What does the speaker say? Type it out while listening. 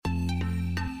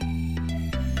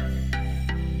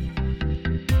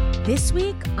This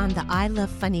week on the I Love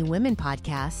Funny Women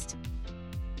podcast.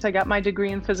 I got my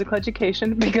degree in physical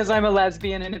education because I'm a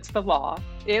lesbian and it's the law.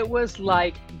 It was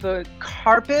like the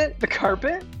carpet.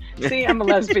 See, I'm a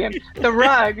lesbian. The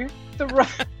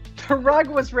rug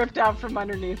was ripped out from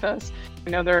underneath us. I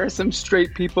know there are some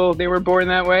straight people, they were born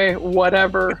that way,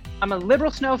 whatever. I'm a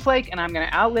liberal snowflake and I'm going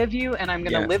to outlive you and I'm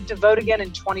going to live to vote again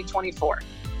in 2024.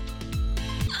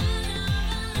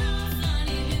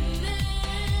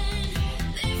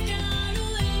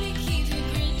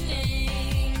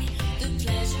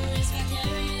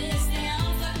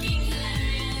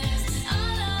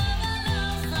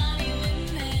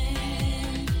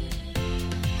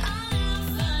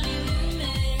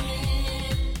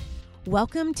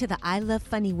 Welcome to the I Love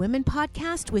Funny Women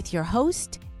podcast with your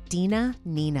host, Dina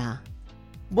Nina.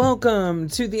 Welcome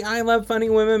to the I Love Funny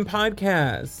Women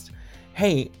podcast.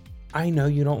 Hey, I know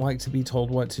you don't like to be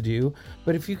told what to do,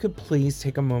 but if you could please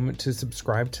take a moment to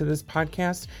subscribe to this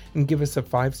podcast and give us a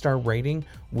 5-star rating,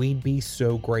 we'd be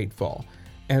so grateful,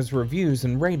 as reviews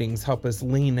and ratings help us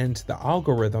lean into the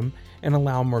algorithm and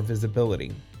allow more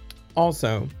visibility.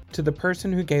 Also, to the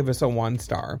person who gave us a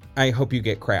 1-star, I hope you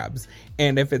get crabs.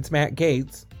 And if it's Matt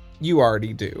Gates, you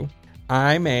already do.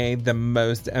 I made the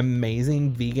most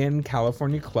amazing vegan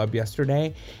California club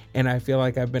yesterday, and I feel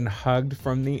like I've been hugged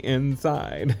from the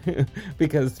inside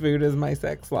because food is my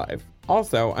sex life.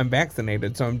 Also, I'm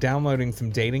vaccinated, so I'm downloading some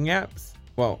dating apps.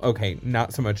 Well, okay,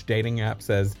 not so much dating apps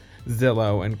as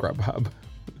Zillow and Grubhub.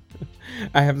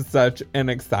 I have such an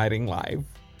exciting life.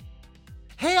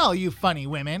 Hey all you funny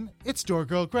women, it's Door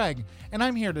Girl Greg, and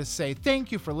I'm here to say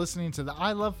thank you for listening to the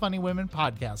I Love Funny Women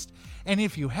podcast. And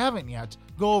if you haven't yet,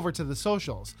 go over to the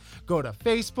socials. Go to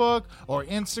Facebook or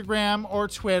Instagram or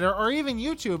Twitter or even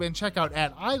YouTube and check out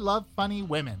at I Love Funny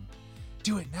Women.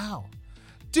 Do it now.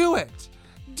 Do it!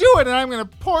 Do it, and I'm going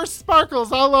to pour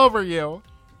sparkles all over you.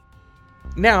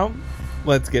 Now,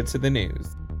 let's get to the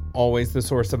news. Always the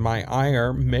source of my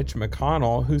ire, Mitch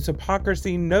McConnell, whose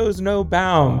hypocrisy knows no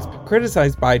bounds,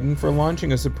 criticized Biden for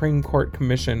launching a Supreme Court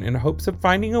commission in hopes of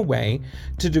finding a way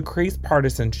to decrease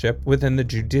partisanship within the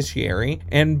judiciary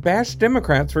and bashed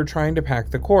Democrats for trying to pack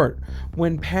the court,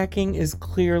 when packing is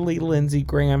clearly Lindsey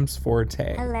Graham's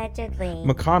forte. Allegedly.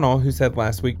 McConnell, who said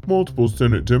last week, multiple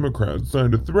Senate Democrats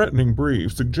signed a threatening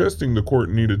brief suggesting the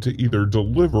court needed to either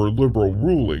deliver liberal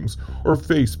rulings or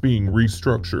face being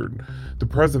restructured. The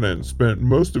president spent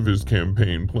most of his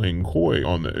campaign playing coy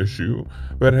on the issue,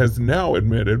 but has now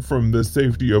admitted from the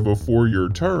safety of a 4-year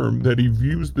term that he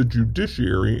views the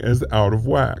judiciary as out of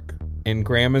whack. And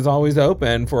Graham is always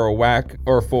open for a whack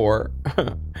or four.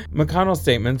 McConnell's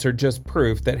statements are just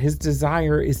proof that his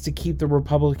desire is to keep the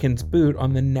Republicans' boot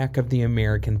on the neck of the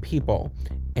American people,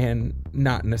 and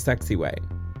not in a sexy way.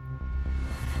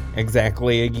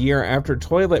 Exactly a year after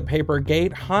Toilet Paper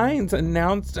Gate, Heinz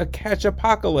announced a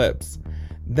catch-apocalypse.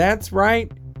 That's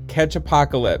right,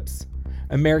 ketchupapocalypse.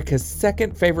 America's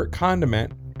second favorite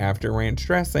condiment, after ranch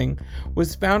dressing,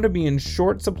 was found to be in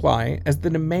short supply as the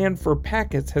demand for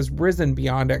packets has risen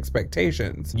beyond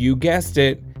expectations. You guessed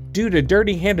it, due to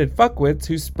dirty-handed fuckwits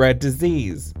who spread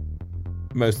disease.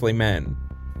 Mostly men.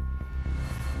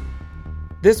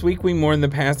 This week we mourn the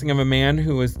passing of a man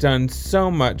who has done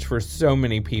so much for so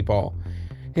many people.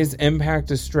 His impact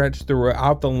is stretched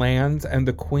throughout the lands, and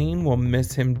the Queen will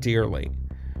miss him dearly.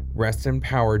 Rest in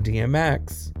power,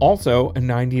 DMX. Also, a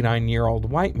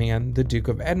 99-year-old white man, the Duke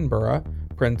of Edinburgh,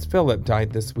 Prince Philip, died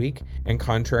this week, and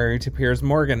contrary to Piers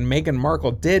Morgan, Meghan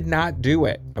Markle did not do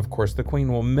it. Of course, the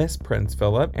Queen will miss Prince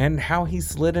Philip and how he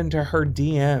slid into her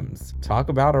DMs. Talk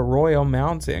about a royal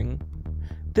mounting.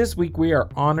 This week, we are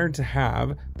honored to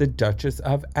have the Duchess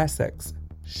of Essex,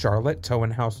 Charlotte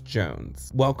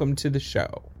Towenhouse-Jones. Welcome to the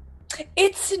show.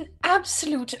 It's an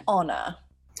absolute honor.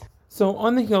 So,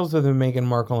 on the heels of the Meghan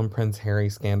Markle and Prince Harry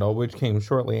scandal, which came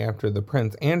shortly after the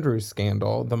Prince Andrew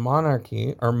scandal, the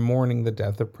monarchy are mourning the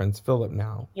death of Prince Philip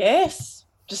now. Yes.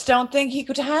 Just don't think he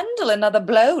could handle another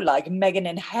blow like Meghan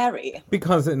and Harry.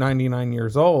 Because at 99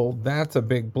 years old, that's a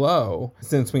big blow,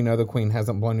 since we know the Queen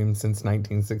hasn't blown him since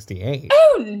 1968.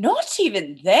 Oh, not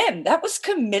even them. That was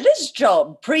Camilla's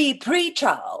job,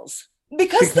 pre-Charles.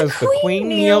 Because the Queen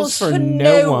kneels for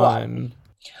no one.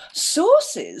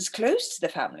 Sources close to the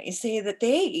family say that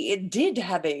they did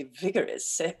have a vigorous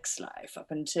sex life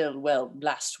up until, well,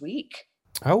 last week.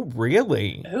 Oh,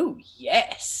 really? Oh,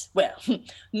 yes. Well,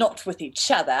 not with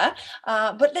each other,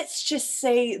 but let's just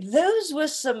say those were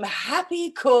some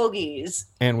happy corgis.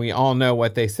 And we all know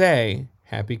what they say.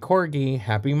 Happy corgi,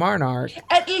 happy monarch.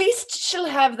 At least she'll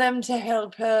have them to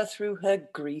help her through her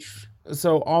grief.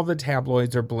 So all the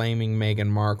tabloids are blaming Meghan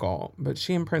Markle, but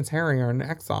she and Prince Harry are in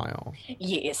exile.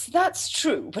 Yes, that's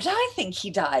true, but I think he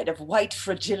died of white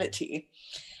fragility.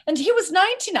 And he was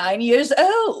 99 years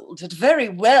old. It very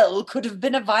well could have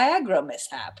been a Viagra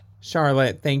mishap.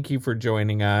 Charlotte, thank you for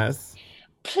joining us.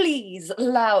 Please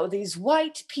allow these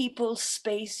white people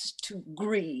space to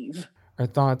grieve. Our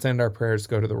thoughts and our prayers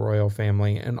go to the royal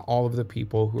family and all of the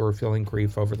people who are feeling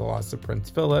grief over the loss of Prince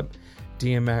Philip,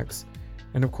 DMX,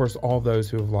 and of course all those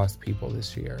who have lost people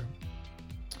this year.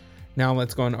 Now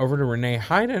let's go on over to Renee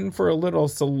Hayden for a little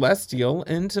celestial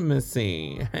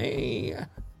intimacy. Hey.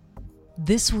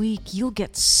 This week, you'll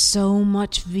get so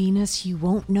much Venus you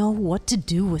won't know what to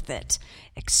do with it.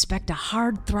 Expect a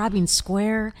hard, throbbing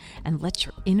square and let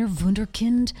your inner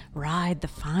wunderkind ride the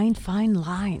fine, fine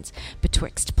lines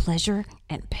betwixt pleasure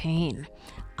and pain.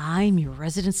 I'm your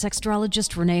resident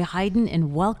sexologist, Renee Hayden,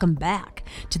 and welcome back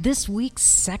to this week's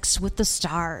Sex with the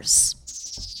Stars.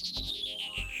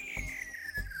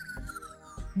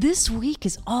 This week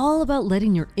is all about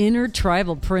letting your inner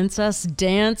tribal princess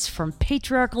dance from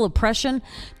patriarchal oppression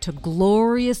to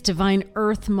glorious divine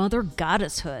earth mother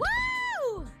goddesshood.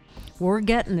 Woo! We're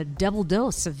getting a double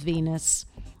dose of Venus.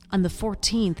 On the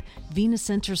 14th, Venus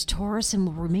enters Taurus and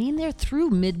will remain there through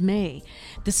mid-May.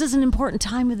 This is an important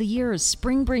time of the year as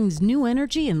spring brings new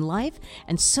energy in life,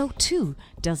 and so too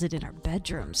does it in our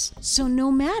bedrooms. So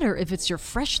no matter if it's your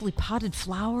freshly potted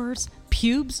flowers,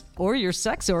 pubes, or your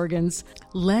sex organs,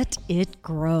 let it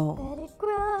grow. Let it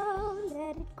grow,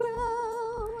 let it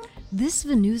grow. This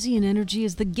Venusian energy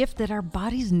is the gift that our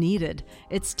bodies needed.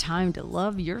 It's time to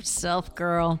love yourself,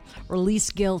 girl.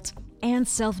 Release guilt and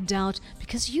self-doubt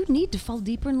because you need to fall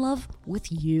deeper in love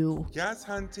with you. Yes,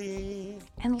 hunty.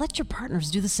 And let your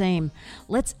partners do the same.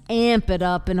 Let's amp it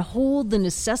up and hold the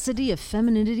necessity of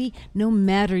femininity no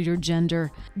matter your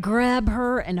gender. Grab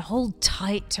her and hold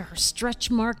tight to her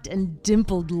stretch-marked and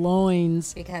dimpled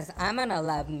loins. Because I'm gonna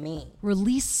love me.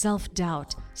 Release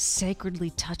self-doubt. Sacredly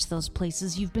touch those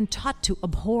places you've been taught to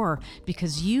abhor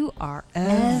because you are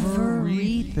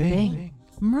everything.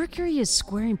 Mercury is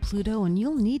squaring Pluto, and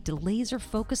you'll need to laser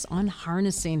focus on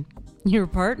harnessing your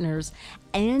partners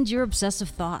and your obsessive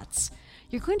thoughts.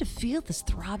 You're going to feel this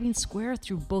throbbing square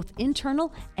through both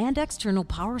internal and external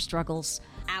power struggles.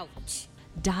 Ouch.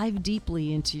 Dive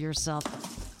deeply into yourself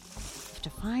to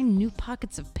find new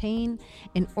pockets of pain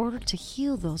in order to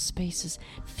heal those spaces.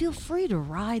 Feel free to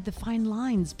ride the fine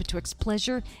lines betwixt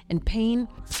pleasure and pain.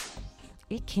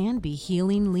 It can be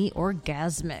healingly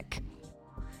orgasmic.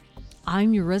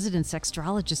 I'm your resident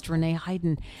sexologist, Renee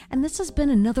Hayden, and this has been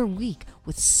another week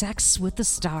with Sex with the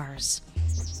Stars.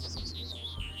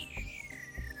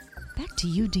 Back to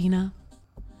you, Dina.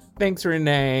 Thanks,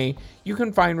 Renee. You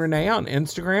can find Renee on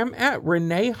Instagram at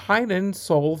Renee Hayden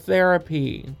Soul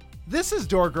Therapy. This is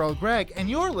Door Girl Greg, and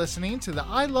you're listening to the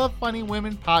I Love Funny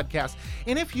Women podcast.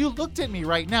 And if you looked at me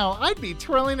right now, I'd be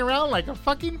twirling around like a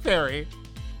fucking fairy.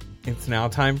 It's now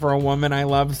time for a woman I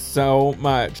love so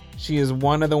much. She is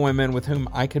one of the women with whom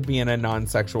I could be in a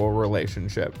non-sexual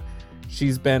relationship.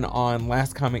 She's been on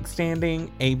Last Comic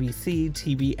Standing, ABC,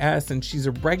 TBS, and she's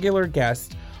a regular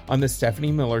guest on the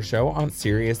Stephanie Miller Show on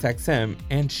SiriusXM,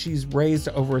 and she's raised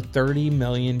over $30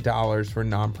 million for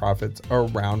nonprofits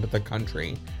around the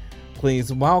country.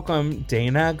 Please welcome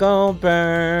Dana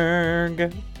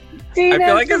Goldberg. Dina, I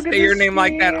feel like I say your name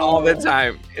like that all the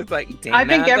time. It's like Dana I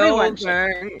think everyone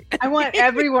Goldberg. I want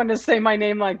everyone to say my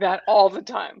name like that all the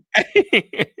time.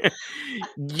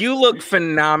 You look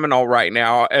phenomenal right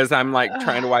now as I'm like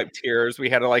trying to wipe tears. We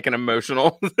had an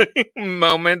emotional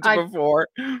moment before.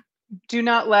 Do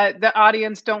not let the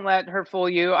audience, don't let her fool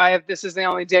you. This is the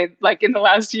only day in the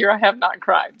last year I have not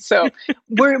cried. So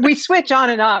we switch on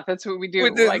and off. That's what we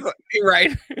do.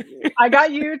 Right. I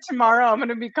got you tomorrow. I'm going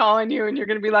to be calling you and you're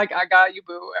going to be like, I got you,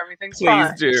 boo. Everything's fine.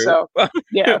 Please do. So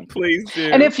yeah, please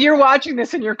do. And if you're watching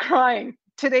this and you're crying,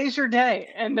 today's your day.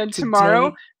 And then tomorrow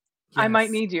yes. I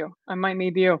might need you.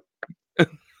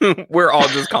 We're all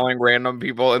just calling random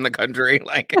people in the country.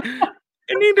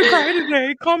 I need to cry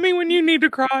today. Call me when you need to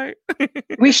cry.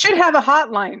 We should have a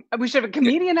hotline. We should have a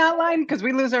comedian hotline because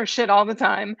we lose our shit all the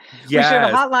time. Yes. We should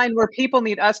have a hotline where people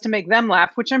need us to make them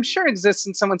laugh, which I'm sure exists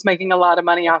and someone's making a lot of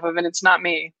money off of, and it's not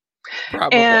me.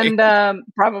 Probably. And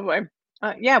probably.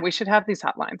 Yeah, we should have these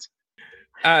hotlines.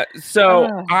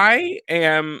 I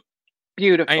am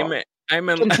beautiful.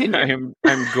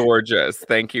 I'm gorgeous.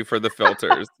 Thank you for the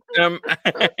filters.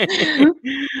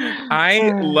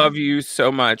 I love you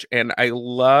so much, and I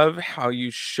love how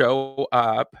you show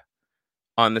up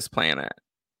on this planet.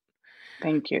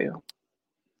 Thank you.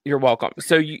 You're welcome.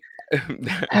 So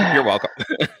you're welcome.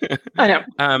 I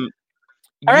know.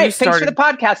 All right. Thanks for the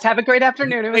podcast. Have a great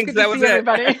afternoon. It was good to see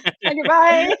everybody.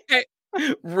 Goodbye.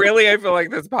 Really, I feel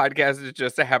like this podcast is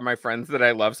just to have my friends that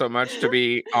I love so much to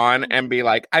be on and be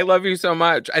like, I love you so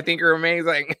much. I think you're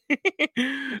amazing.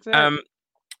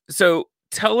 So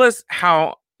tell us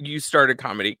how you started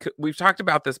comedy. We've talked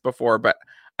about this before, but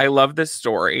I love this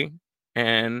story.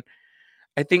 And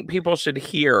I think people should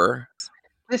hear.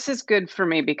 This is good for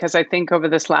me because I think over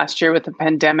this last year with the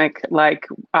pandemic, like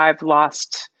I've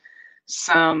lost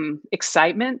some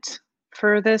excitement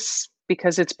for this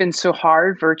because it's been so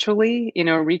hard virtually, you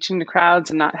know, reaching the crowds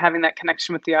and not having that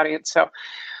connection with the audience. So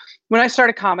when I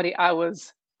started comedy, I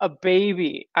was a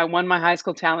baby. I won my high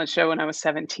school talent show when I was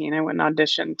 17. I went and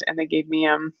auditioned and they gave me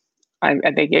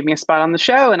a spot on the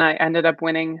show and I ended up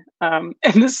winning.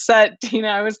 In the set, Tina,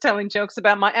 I was telling jokes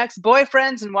about my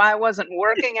ex-boyfriends and why I wasn't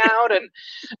working out. And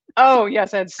oh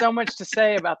yes, I had so much to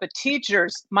say about the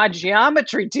teachers, my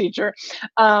geometry teacher.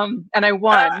 And I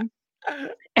won.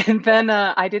 And then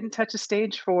I didn't touch a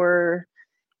stage for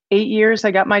 8 years.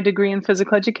 I got my degree in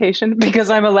physical education because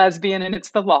I'm a lesbian and it's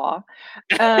the law.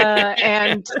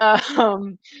 And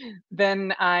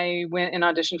then I went and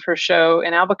auditioned for a show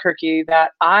in Albuquerque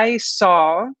that I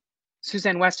saw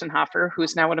Suzanne Westenhofer,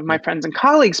 who's now one of my friends and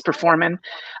colleagues, perform in.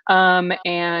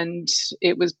 And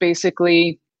it was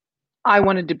basically, I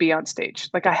wanted to be on stage.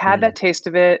 Like I had that taste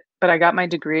of it, but I got my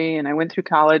degree and I went through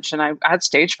college and I had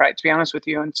stage fright, to be honest with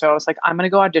you. And so I was like, I'm going to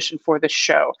go audition for this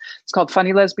show. It's called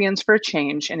Funny Lesbians for a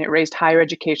Change. And it raised higher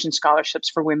education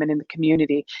scholarships for women in the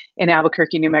community in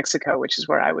Albuquerque, New Mexico, which is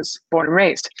where I was born and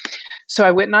raised. So I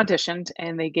went and auditioned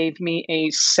and they gave me a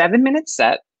 7-minute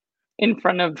set in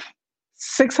front of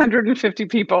 650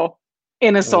 people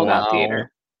in a sold out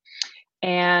theater.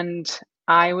 And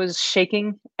I was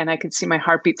shaking and I could see my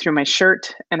heartbeat through my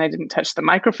shirt and I didn't touch the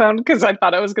microphone because I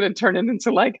thought I was going to turn it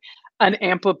into like an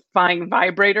amplifying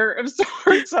vibrator of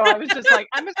sorts. So I was just like,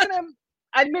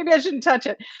 maybe I shouldn't touch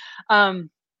it.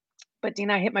 But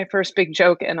Dina, I hit my first big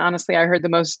joke and honestly, I heard the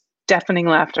most deafening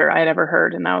laughter I had ever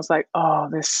heard. And I was like, oh,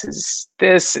 this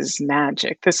is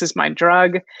magic. This is my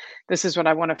drug. This is what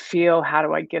I want to feel. How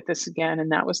do I get this again?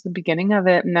 And that was the beginning of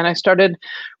it. And then I started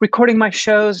recording my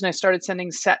shows and I started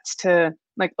sending sets to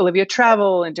like Olivia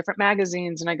Travel and different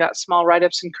magazines. And I got small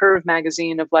write-ups in Curve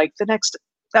magazine of like the next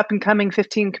up and coming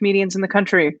 15 comedians in the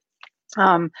country.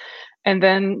 And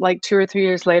then like 2 or 3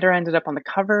 years later, I ended up on the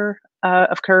cover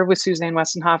of Curve with Suzanne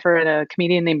Westenhofer and a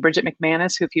comedian named Bridget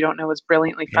McManus, who, if you don't know, is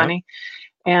brilliantly funny.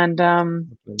 And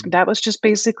that was just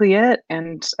basically it.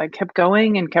 And I kept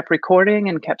going and kept recording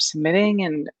and kept submitting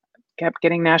and kept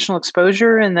getting national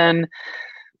exposure. And then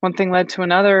one thing led to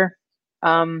another.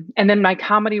 And then my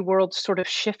comedy world sort of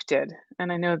shifted.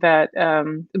 And I know that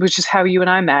it was just how you and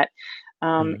I met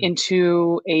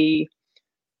into a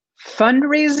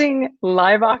fundraising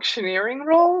live auctioneering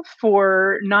role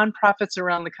for nonprofits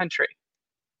around the country.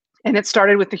 And it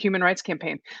started with the Human Rights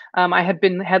Campaign. I had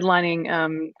been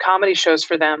headlining comedy shows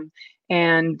for them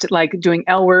and like doing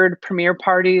L-word premiere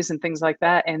parties and things like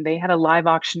that. And they had a live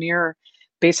auctioneer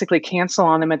basically cancel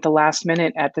on them at the last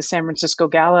minute at the San Francisco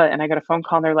Gala. And I got a phone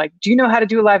call and they're like, do you know how to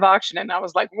do a live auction? And I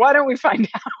was like, why don't we find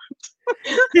out?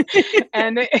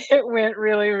 And it went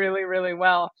really, really, really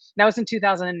well. That was in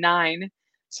 2009.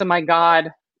 So my God,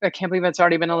 I can't believe it's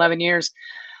already been 11 years.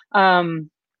 And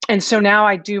so now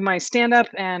I do my stand-up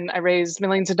and I raise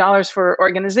millions of dollars for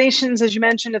organizations, as you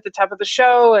mentioned at the top of the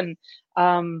show. And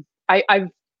I've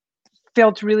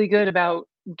felt really good about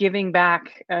giving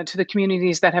back to the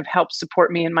communities that have helped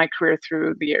support me in my career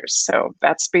through the years. So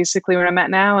that's basically where I'm at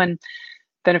now. And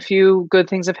then a few good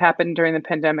things have happened during the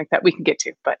pandemic that we can get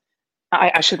to, but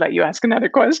I should let you ask another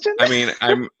question. I mean,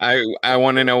 I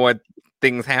want to know what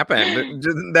things happened.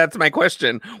 That's my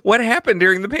question. What happened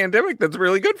during the pandemic that's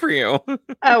really good for you?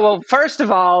 Well, first of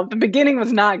all, the beginning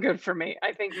was not good for me.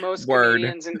 I think most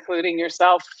comedians, including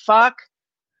yourself, fuck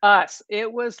us.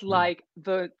 It was like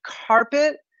the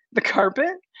carpet.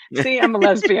 See, I'm a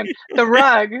lesbian. The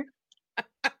rug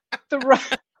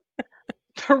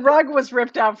was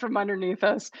ripped out from underneath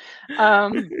us.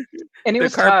 And it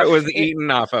was tough. The carpet was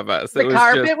eaten off of us. The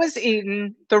carpet was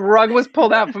eaten. The rug was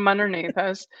pulled out from underneath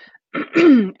us.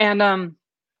 And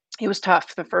it was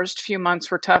tough. The first few months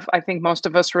were tough. I think most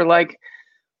of us were like,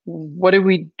 what do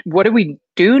we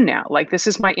do now? Like, this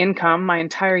is my income. My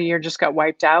entire year just got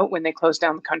wiped out when they closed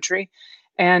down the country.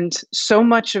 And so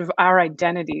much of our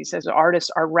identities as artists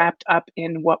are wrapped up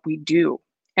in what we do.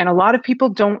 And a lot of people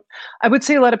don't, I would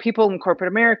say a lot of people in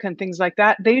corporate America and things like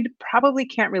that, they probably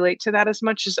can't relate to that as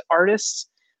much as artists.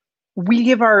 We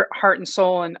give our heart and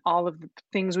soul and all of the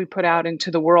things we put out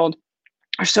into the world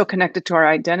are so connected to our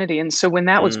identity. And so when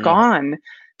that was gone,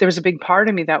 there was a big part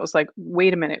of me that was like,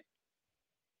 wait a minute.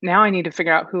 Now I need to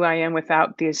figure out who I am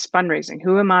without this fundraising.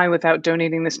 Who am I without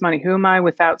donating this money? Who am I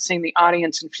without seeing the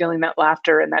audience and feeling that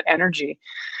laughter and that energy?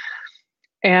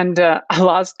 And I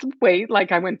lost weight,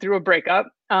 like I went through a breakup.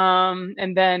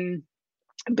 And then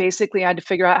basically I had to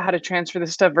figure out how to transfer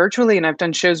this stuff virtually. And I've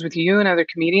done shows with you and other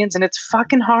comedians, and it's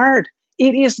fucking hard.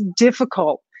 It is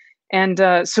difficult. And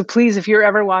so please, if you're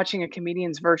ever watching a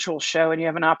comedian's virtual show and you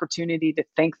have an opportunity to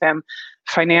thank them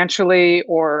financially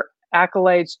or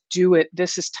accolades, do it.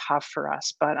 This is tough for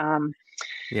us. But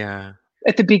yeah.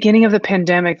 At the beginning of the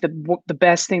pandemic, the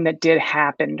best thing that did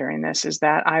happen during this is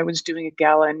that I was doing a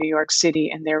gala in New York City,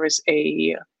 and there was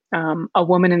a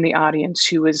woman in the audience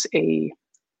who was a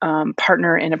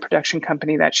partner in a production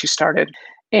company that she started,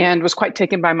 and was quite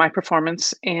taken by my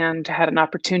performance, and had an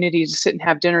opportunity to sit and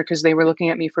have dinner because they were looking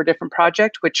at me for a different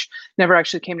project, which never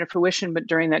actually came to fruition. But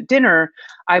during that dinner,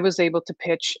 I was able to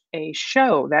pitch a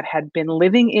show that had been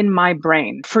living in my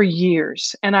brain for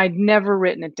years. And I'd never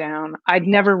written it down. I'd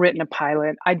never written a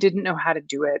pilot. I didn't know how to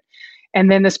do it.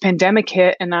 And then this pandemic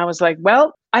hit, and I was like,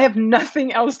 well, I have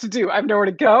nothing else to do. I have nowhere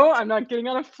to go. I'm not getting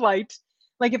on a flight.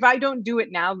 Like, if I don't do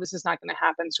it now, this is not going to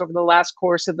happen. So over the last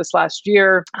course of this last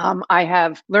year, I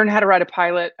have learned how to write a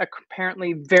pilot,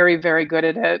 apparently very, very good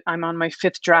at it. I'm on my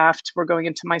 5th draft. We're going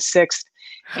into my 6th.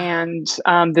 And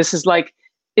this is like,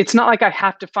 it's not like I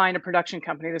have to find a production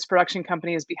company. This production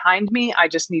company is behind me. I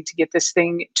just need to get this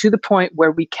thing to the point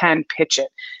where we can pitch it.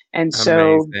 And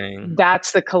so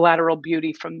that's the collateral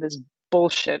beauty from this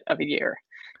bullshit of a year,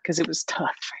 because it was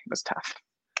tough. It was tough.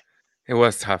 It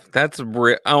was tough. That's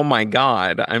oh my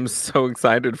God. I'm so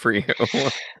excited for you.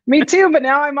 Me too. But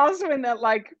now I'm also in that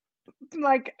like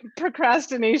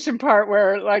procrastination part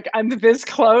where like I'm this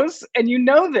close, and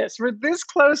this, we're this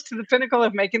close to the pinnacle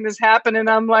of making this happen. And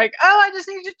I'm like, oh, I just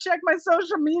need to check my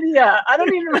social media. I don't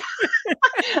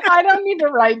need to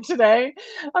write today.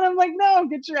 And I'm like, no,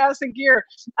 get your ass in gear.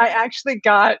 I actually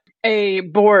got a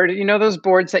board, those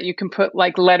boards that you can put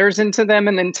like letters into them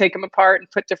and then take them apart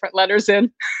and put different letters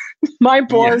in. My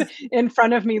board in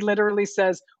front of me literally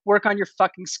says, work on your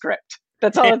fucking script.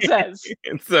 That's all it says.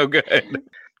 It's so good.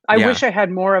 I wish I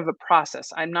had more of a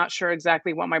process. I'm not sure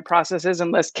exactly what my process is,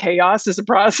 unless chaos is a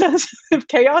process. If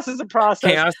chaos is a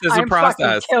process, I'm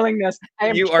fucking killing this.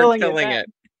 You are killing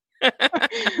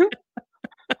it.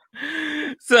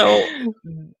 So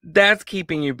that's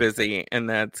keeping you busy, and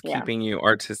that's keeping you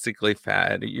artistically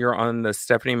fed. You're on the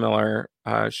Stephanie Miller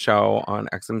show on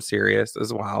XM Sirius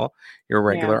as well. You're a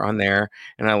regular on there,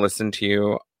 and I listen to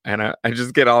you. And I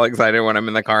just get all excited when I'm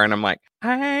in the car, and I'm like,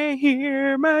 I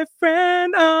hear my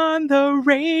friend on the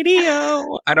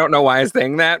radio. I don't know why I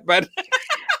sing that, but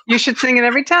you should sing it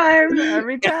every time.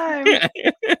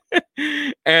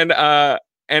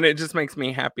 And it just makes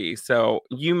me happy. So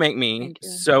you make me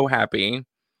so happy.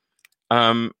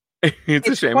 It's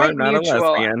a shame I'm not a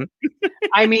lesbian.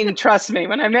 I mean, trust me,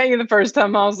 when I met you the first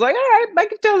time, I was like, all right, I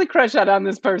could totally crush out on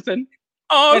this person.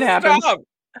 Oh, it happens.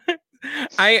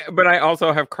 But I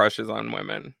also have crushes on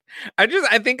women. I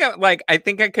think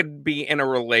I could be in a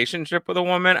relationship with a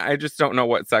woman. I just don't know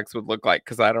what sex would look like,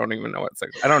 because I don't even know what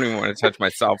sex. I don't even want to touch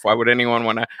myself. Why would anyone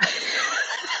want to?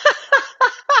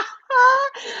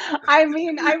 I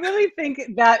mean, I really think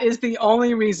that is the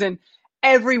only reason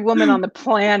every woman on the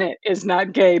planet is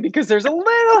not gay, because there's a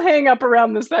little hang up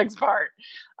around the sex part.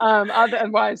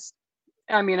 Otherwise,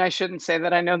 I mean, I shouldn't say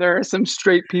that. I know there are some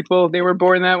straight people, they were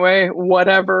born that way,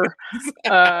 whatever.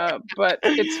 But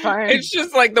it's fine. It's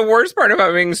just like the worst part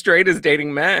about being straight is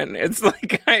dating men. It's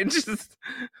like,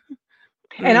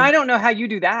 and I don't know how you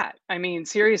do that. I mean,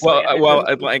 seriously.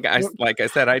 Like I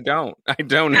said, I don't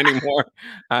anymore.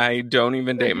 I don't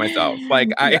even date myself. Like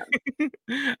I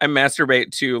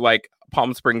masturbate to like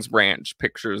Palm Springs Ranch,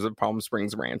 pictures of Palm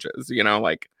Springs ranches,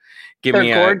 like give They're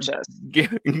me gorgeous.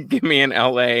 Give me an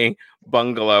LA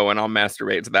bungalow and I'll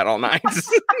masturbate to that all night.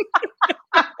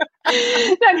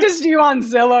 Not just you on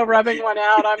Zillow rubbing one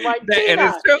out. I'm like,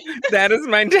 that is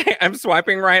my day. I'm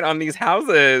swiping right on these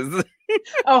houses.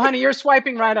 Oh, honey, you're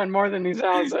swiping right on more than these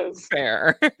houses.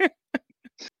 Fair.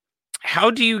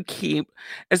 How do you keep,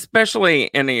 especially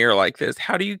in a year like this,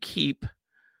 how do you keep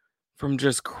from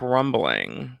just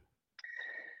crumbling?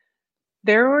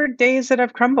 There were days that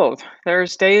I've crumbled.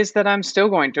 There's days that I'm still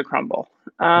going to crumble.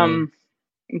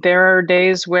 There are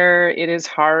days where it is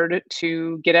hard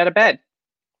to get out of bed.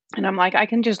 And I'm like, I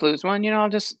can just lose one. I'll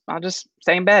just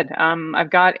stay in bed.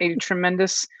 I've got a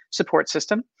tremendous support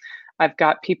system. I've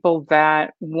got people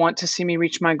that want to see me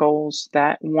reach my goals,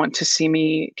 that want to see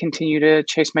me continue to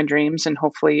chase my dreams and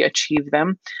hopefully achieve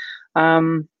them.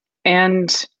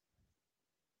 And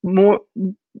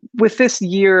with this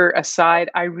year aside,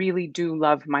 I really do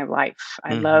love my life.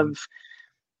 I love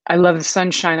the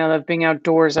sunshine. I love being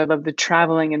outdoors. I love the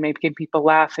traveling and making people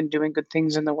laugh and doing good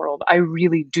things in the world. I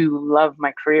really do love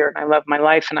my career and I love my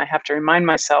life. And I have to remind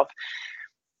myself,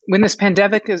 when this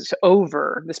pandemic is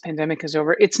over,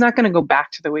 it's not going to go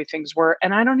back to the way things were.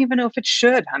 And I don't even know if it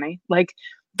should, honey. Like,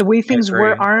 the way things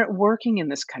aren't working in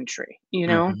this country, you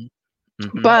know?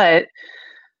 But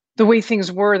the way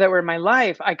things were that were in my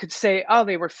life, I could say, oh,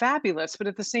 they were fabulous. But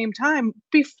at the same time,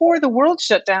 before the world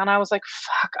shut down, I was like,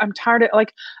 fuck, I'm tired of,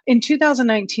 like, in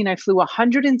 2019, I flew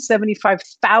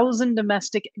 175,000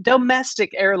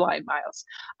 domestic airline miles.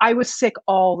 I was sick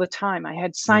all the time. I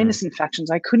had sinus infections.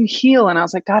 I couldn't heal. And I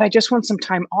was like, God, I just want some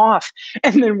time off.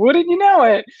 And then wouldn't you know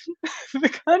it, the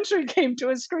country came to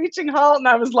a screeching halt. And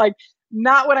I was like,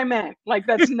 not what I meant. Like,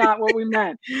 that's not what we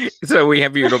meant. So we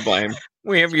have you to blame.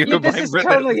 We have you to blame. This is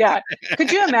totally,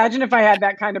 Could you imagine if I had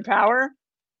that kind of power?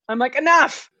 I'm like,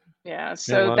 enough. Yeah.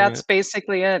 So that's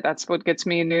basically it. That's what gets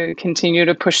me to continue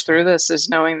to push through this, is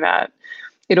knowing that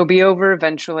it'll be over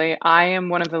eventually. I am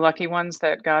one of the lucky ones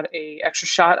that got a extra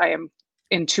shot.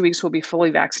 In 2 weeks, will be fully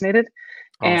vaccinated.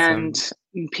 Awesome. And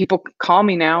people call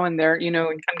me now and they're,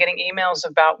 I'm getting emails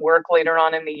about work later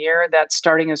on in the year that's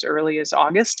starting as early as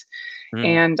August.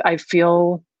 And I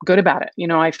feel good about it.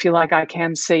 I feel like I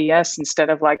can say yes, instead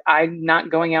of like, I'm not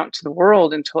going out into the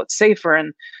world until it's safer.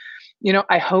 And,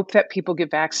 I hope that people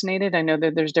get vaccinated. I know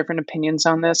that there's different opinions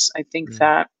on this. I think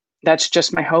that that's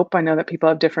just my hope. I know that people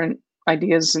have different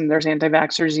ideas, and there's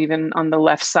anti-vaxxers even on the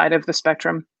left side of the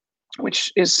spectrum,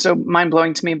 which is so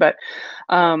mind-blowing to me. But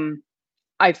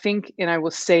I think, and I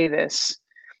will say this,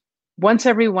 once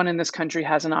everyone in this country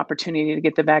has an opportunity to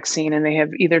get the vaccine, and they have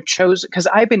either chosen, because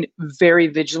I've been very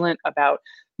vigilant about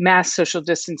mass social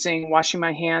distancing, washing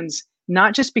my hands,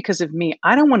 not just because of me.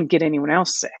 I don't want to get anyone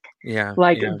else sick.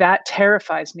 That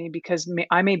terrifies me, because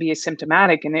I may be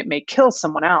asymptomatic and it may kill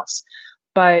someone else.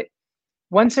 But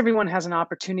once everyone has an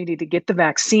opportunity to get the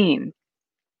vaccine,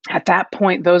 at that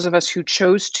point, those of us who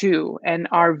chose to and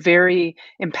are very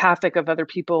empathic of other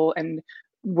people and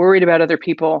worried about other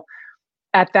people,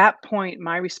 at that point,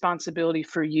 my responsibility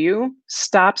for you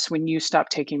stops when you stop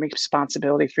taking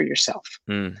responsibility for yourself.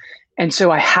 And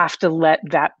so I have to let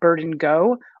that burden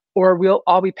go, or we'll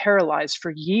all be paralyzed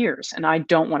for years. And I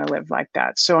don't want to live like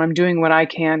that. So I'm doing what I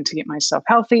can to get myself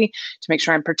healthy, to make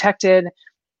sure I'm protected.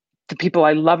 The people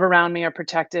I love around me are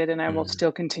protected, and I will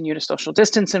still continue to social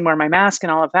distance and wear my mask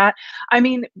and all of that. I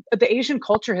mean, the Asian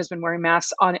culture has been wearing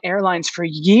masks on airlines for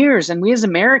years, and we as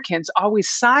Americans always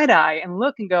side eye and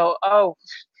look and go, oh,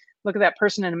 look at that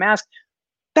person in a mask.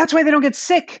 That's why they don't get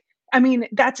sick. I mean,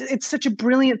 it's such a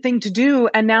brilliant thing to do.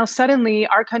 And now suddenly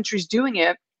our country's doing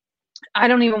it. I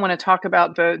don't even want to talk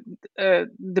about the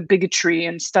bigotry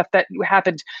and stuff that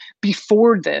happened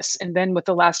before this. And then with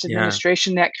the last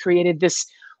administration that created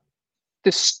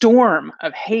the storm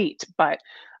of hate. But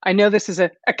I know this is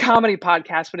a comedy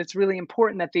podcast, but it's really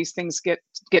important that these things get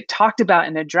talked about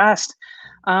and addressed.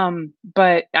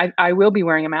 But I will be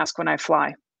wearing a mask when I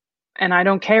fly. And I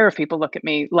don't care if people look at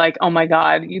me like, oh my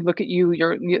God, you look at you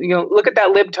look at that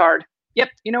libtard. Yep.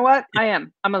 You know what? I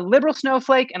am. I'm a liberal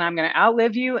snowflake, and I'm going to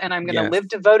outlive you, and I'm going to live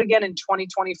to vote again in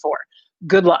 2024.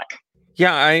 Good luck.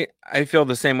 Yeah, I feel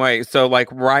the same way. So like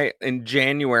right in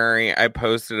January, I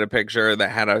posted a picture that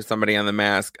had somebody on the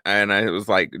mask, and I was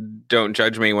like, don't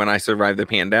judge me when I survive the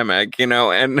pandemic,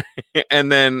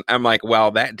 and then I'm like,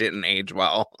 well, that didn't age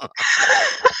well.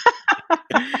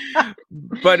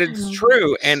 But it's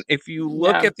true. And if you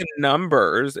look at the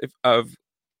numbers of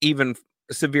even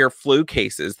severe flu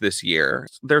cases this year,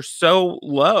 they're so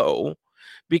low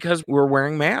because we're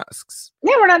wearing masks.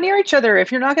 Yeah, we're not near each other.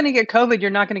 If you're not going to get COVID, you're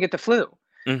not going to get the flu.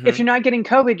 If you're not getting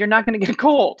COVID, you're not going to get a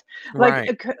cold.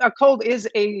 Like a cold is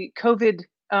a COVID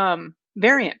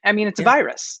variant. I mean, it's a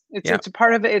virus. It's a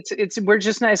part of it. It's we're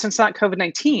just nice. It's not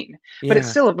COVID-19, but it's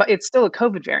still a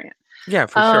COVID variant. Yeah,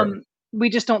 for sure. We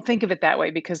just don't think of it that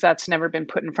way because that's never been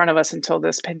put in front of us until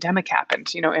this pandemic happened,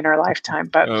 in our lifetime.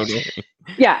 But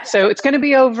so it's going to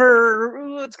be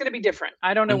over. It's going to be different.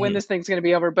 I don't know when this thing's going to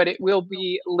be over, but it will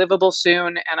be livable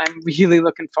soon. And I'm really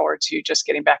looking forward to just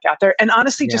getting back out there. And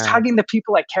honestly, just hugging the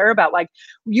people I care about. Like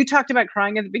you talked about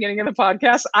crying at the beginning of the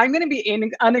podcast. I'm going to be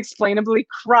unexplainably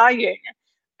crying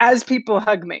as people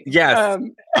hug me. Yes,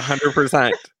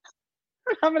 100%.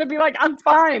 I'm going to be like, I'm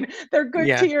fine. They're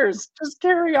good tears. Just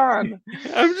carry on.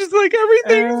 I'm just like,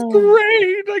 everything's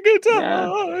great. I get to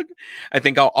hug. I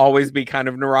think I'll always be kind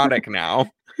of neurotic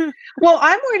now. Well,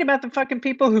 I'm worried about the fucking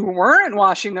people who weren't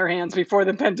washing their hands before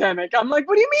the pandemic. I'm like,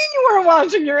 what do you mean you weren't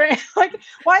washing your hands? Like,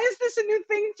 why is this a new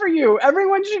thing for you?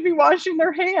 Everyone should be washing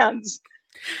their hands.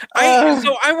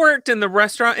 I worked in the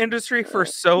restaurant industry for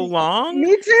so long.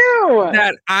 Me too.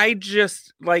 That I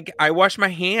just I wash my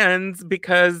hands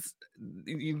because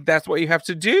that's what you have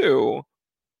to do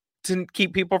to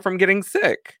keep people from getting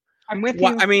sick. I'm with you.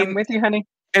 I'm with you, honey.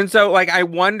 And so I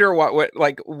wonder what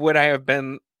would I have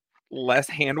been less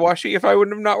hand washy if I would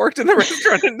have not worked in the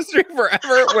restaurant industry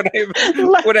forever?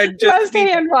 Would I just less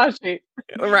hand washy?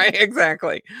 Right,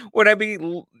 exactly. Would I be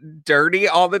dirty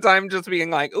all the time, just being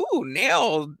like, "Ooh,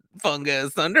 nail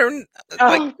fungus under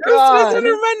under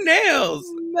my nails"?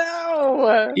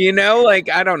 No,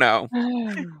 I don't know.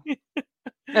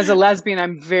 As a lesbian,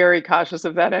 I'm very cautious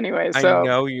of that anyway. So I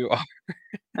know you are.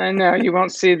 I know you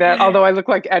won't see that. Although I look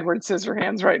like Edward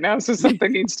Scissorhands right now, so something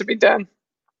needs to be done.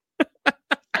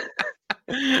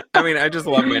 I mean, I just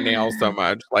love my nails so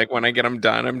much. When I get them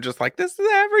done, I'm just like, this is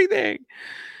everything.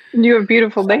 You have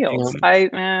beautiful nails.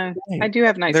 I do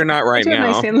have nice. They're not right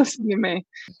now. Nice, listen to me.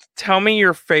 Tell me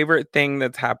your favorite thing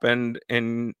that's happened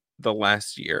in the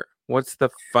last year. What's the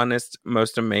funnest,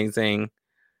 most amazing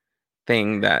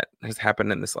thing that has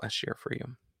happened in this last year for you?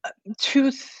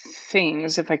 Two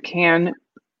things, if I can.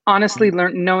 Honestly,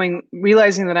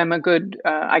 realizing that I'm a good,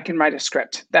 I can write a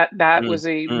script. That was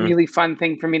a really fun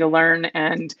thing for me to learn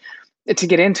and to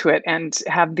get into it and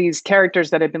have these characters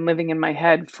that have been living in my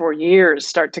head for years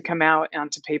start to come out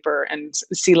onto paper and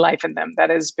see life in them.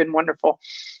 That has been wonderful.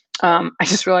 I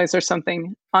just realized there's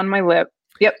something on my lip.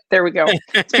 Yep, there we go.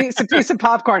 It's a piece of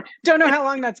popcorn. Don't know how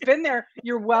long that's been there.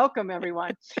 You're welcome,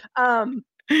 everyone.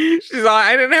 She's all,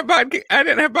 I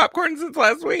didn't have popcorn since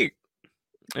last week.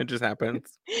 It just happens.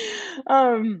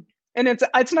 And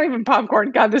it's not even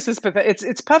popcorn. God, this is pathetic.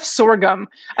 It's puff sorghum.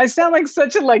 I sound like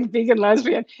such a vegan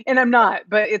lesbian, and I'm not.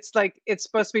 But it's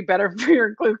supposed to be better for your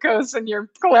glucose and your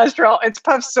cholesterol. It's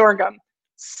puff sorghum.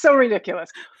 So ridiculous.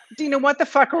 Dina, what the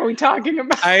fuck are we talking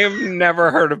about? I have never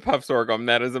heard of puff sorghum.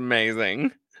 That is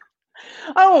amazing.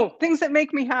 Oh, things that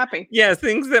make me happy. Yes,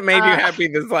 things that made you happy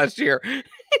this last year.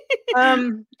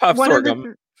 Puff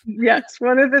sorghum. Yes,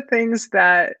 one of the things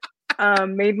that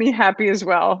made me happy as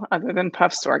well, other than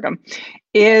puff sorghum,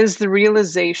 is the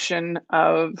realization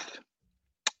of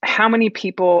how many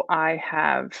people I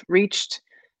have reached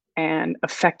and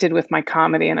affected with my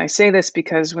comedy. And I say this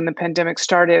because when the pandemic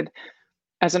started,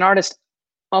 as an artist,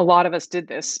 a lot of us did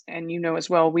this. And as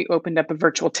well, we opened up a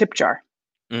virtual tip jar.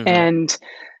 Mm-hmm. And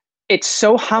it's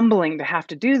so humbling to have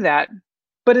to do that.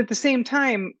 But at the same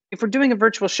time, if we're doing a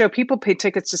virtual show, people pay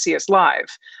tickets to see us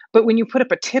live. But when you put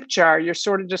up a tip jar, you're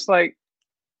sort of just like,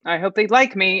 I hope they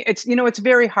like me. It's, it's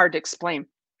very hard to explain.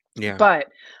 Yeah. But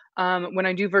when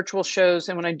I do virtual shows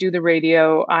and when I do the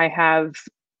radio, I have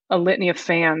a litany of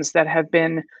fans that have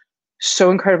been so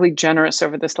incredibly generous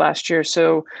over this last year.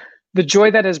 So the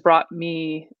joy that has brought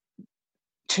me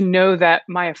to know that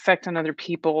my effect on other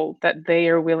people, that they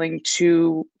are willing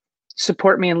to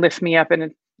support me and lift me up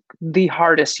in the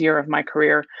hardest year of my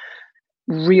career,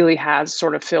 really has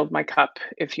sort of filled my cup,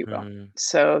 if you will.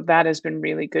 So that has been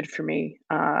really good for me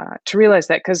to realize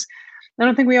that, because I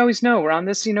don't think we always know. We're on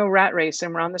this, rat race,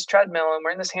 and we're on this treadmill, and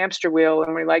we're in this hamster wheel,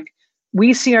 and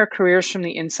we see our careers from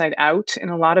the inside out,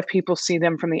 and a lot of people see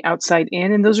them from the outside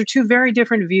in, and those are two very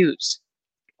different views.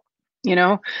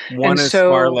 One is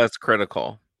far less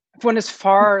critical. One is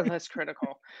far less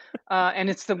critical. And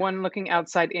it's the one looking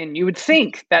outside in. You would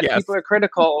think that people are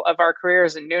critical of our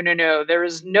careers, and no. There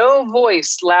is no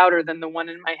voice louder than the one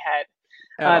in my head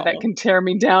that can tear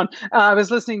me down. I was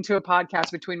listening to a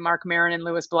podcast between Mark Maron and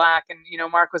Lewis Black, and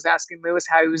Mark was asking Lewis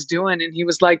how he was doing, and he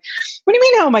was like, "What do you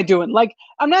mean, how am I doing?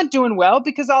 I'm not doing well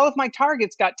because all of my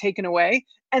targets got taken away,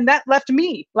 and that left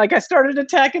me. I started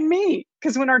attacking me,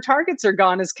 because when our targets are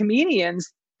gone as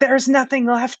comedians, there's nothing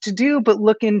left to do but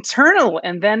look internal.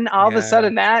 And then all of a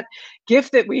sudden that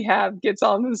gift that we have gets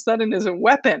all of a sudden as a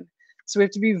weapon. So we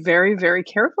have to be very, very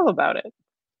careful about it."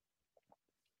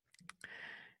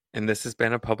 And this has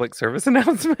been a public service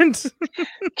announcement.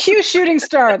 Cue shooting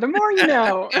star. The more you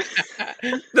know.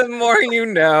 The more you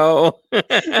know.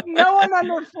 No one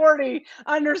under 40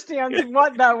 understands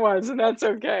what that was, and that's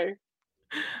okay.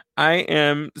 I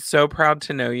am so proud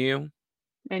to know you.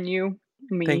 And you.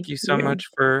 Me, thank you so much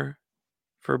for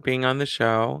being on the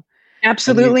show.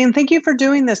 Absolutely. And thank you for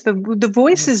doing this. The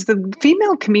voices, the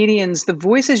female comedians, the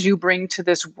voices you bring to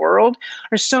this world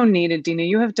are so needed, Dina.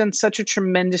 You have done such a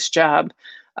tremendous job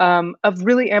of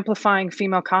really amplifying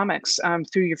female comics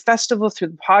through your festival, through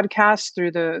the podcast,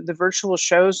 through the virtual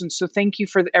shows. And so thank you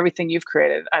for everything you've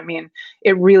created. I mean,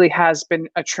 it really has been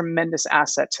a tremendous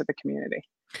asset to the community.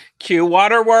 Cue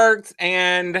Waterworks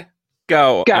and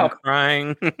Go. Go. I'm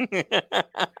crying.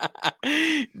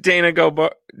 Dana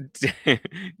Goldberg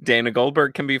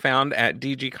can be found at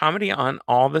DG Comedy on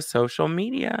all the social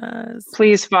medias.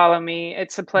 Please follow me.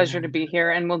 It's a pleasure to be here,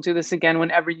 and we'll do this again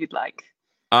whenever you'd like.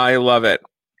 I love it.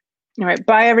 All right.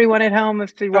 Bye, everyone at home.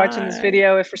 If you're watching this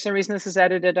video, if for some reason this is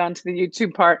edited onto the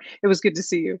YouTube part, it was good to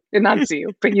see you. And not see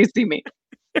you, but you see me.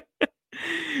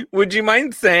 Would you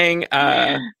mind saying,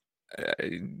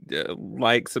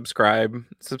 subscribe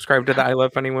to the I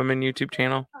Love Funny Women YouTube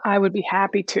channel? I would be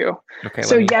happy to. Okay.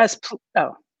 So yes.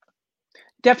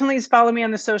 Definitely follow me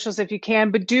on the socials if you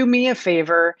can, but do me a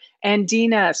favor and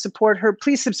Dina, support her.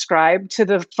 Please subscribe to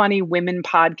the Funny Women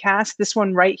podcast. This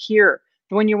one right here.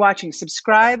 The one you're watching,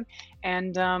 subscribe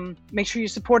and make sure you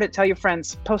support it. Tell your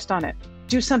friends, post on it.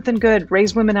 Do something good.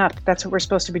 Raise women up. That's what we're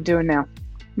supposed to be doing now.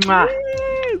 Mwah.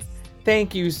 Yes.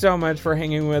 Thank you so much for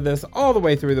hanging with us all the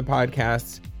way through the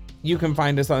podcast. You can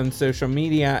find us on social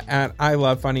media at I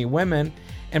Love Funny Women,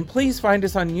 and please find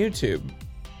us on YouTube.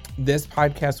 This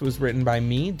podcast was written by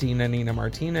me, Dina Nina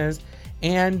Martinez,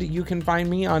 and you can find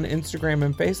me on Instagram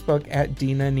and Facebook at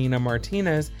Dina Nina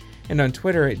Martinez, and on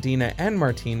Twitter at Dina N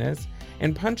Martinez.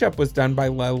 And Punch Up was done by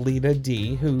Lalita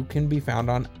D, who can be found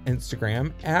on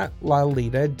Instagram at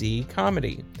Lalita D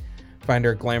Comedy. Find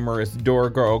our glamorous door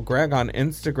girl Greg on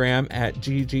Instagram at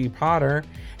GG Potter,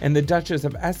 and the Duchess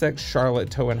of Essex,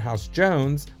 Charlotte Towenhouse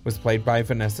Jones, was played by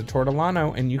Vanessa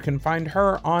Tortolano, and you can find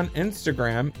her on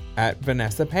Instagram at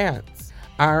Vanessa Pants.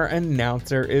 Our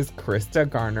announcer is Krista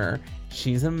Garner.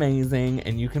 She's amazing,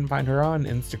 and you can find her on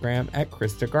Instagram at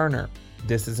Krista Garner.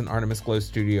 This is an Artemis Glow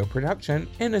Studio production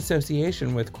in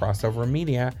association with Crossover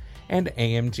Media and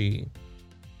AMG.